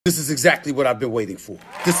This is exactly what I've been waiting for.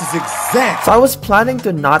 This is exact. So I was planning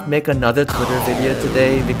to not make another Twitter video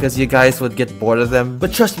today because you guys would get bored of them.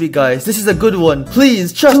 But trust me guys, this is a good one.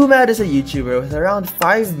 Please trust. Mad is a YouTuber with around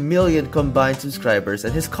 5 million combined subscribers,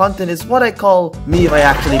 and his content is what I call me if I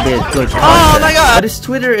actually made good content. Oh my god! But his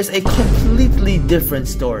Twitter is a completely different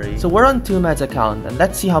story. So we're on Mad's account, and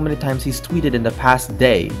let's see how many times he's tweeted in the past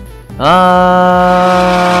day.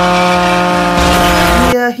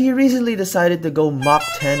 Yeah, he recently decided to go Mach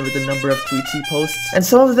 10 with the number of tweets he posts, and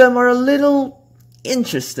some of them are a little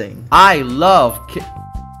interesting. I love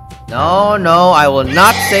No, I will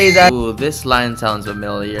not say that. Ooh, this line sounds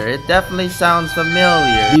familiar. It definitely sounds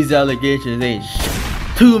familiar. These allegations ain't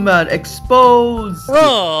Mad exposed!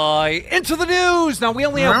 Right, into the news! Now we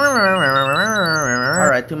only have...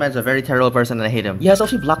 Alright, Mad's a very terrible person and I hate him. He has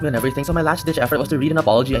also blocked me on everything, so my last ditch effort was to read an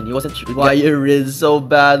apology and he wasn't true. Why you're is so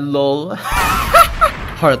bad, lol.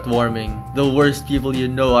 Heartwarming. The worst people you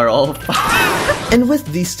know are all And with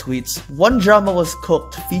these tweets, one drama was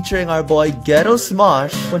cooked featuring our boy Ghetto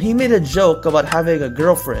Smosh when he made a joke about having a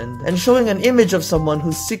girlfriend and showing an image of someone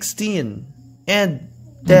who's 16 and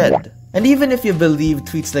dead. And even if you believe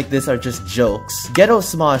tweets like this are just jokes, Ghetto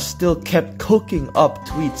Smosh still kept cooking up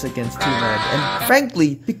tweets against Mad and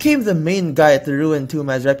frankly became the main guy to ruin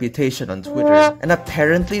Mad's reputation on Twitter. And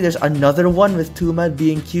apparently there's another one with Mad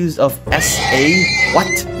being accused of SA?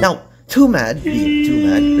 What? Now, Mad, being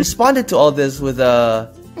Mad, responded to all this with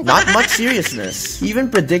not much seriousness. He even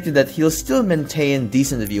predicted that he'll still maintain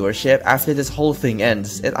decent viewership after this whole thing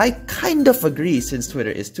ends, and I kind of agree since Twitter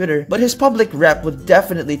is Twitter, but his public rep would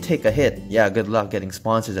definitely take a hit. Yeah, good luck getting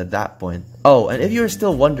sponsors at that point. Oh, and if you're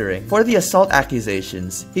still wondering, for the assault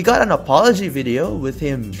accusations, he got an apology video with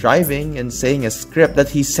him driving and saying a script that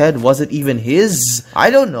he said wasn't even his. I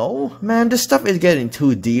don't know. Man, this stuff is getting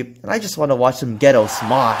too deep, and I just want to watch some Ghetto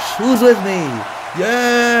Smosh. Who's with me?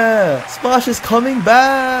 Yeah! Smosh is coming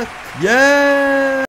back! Yeah!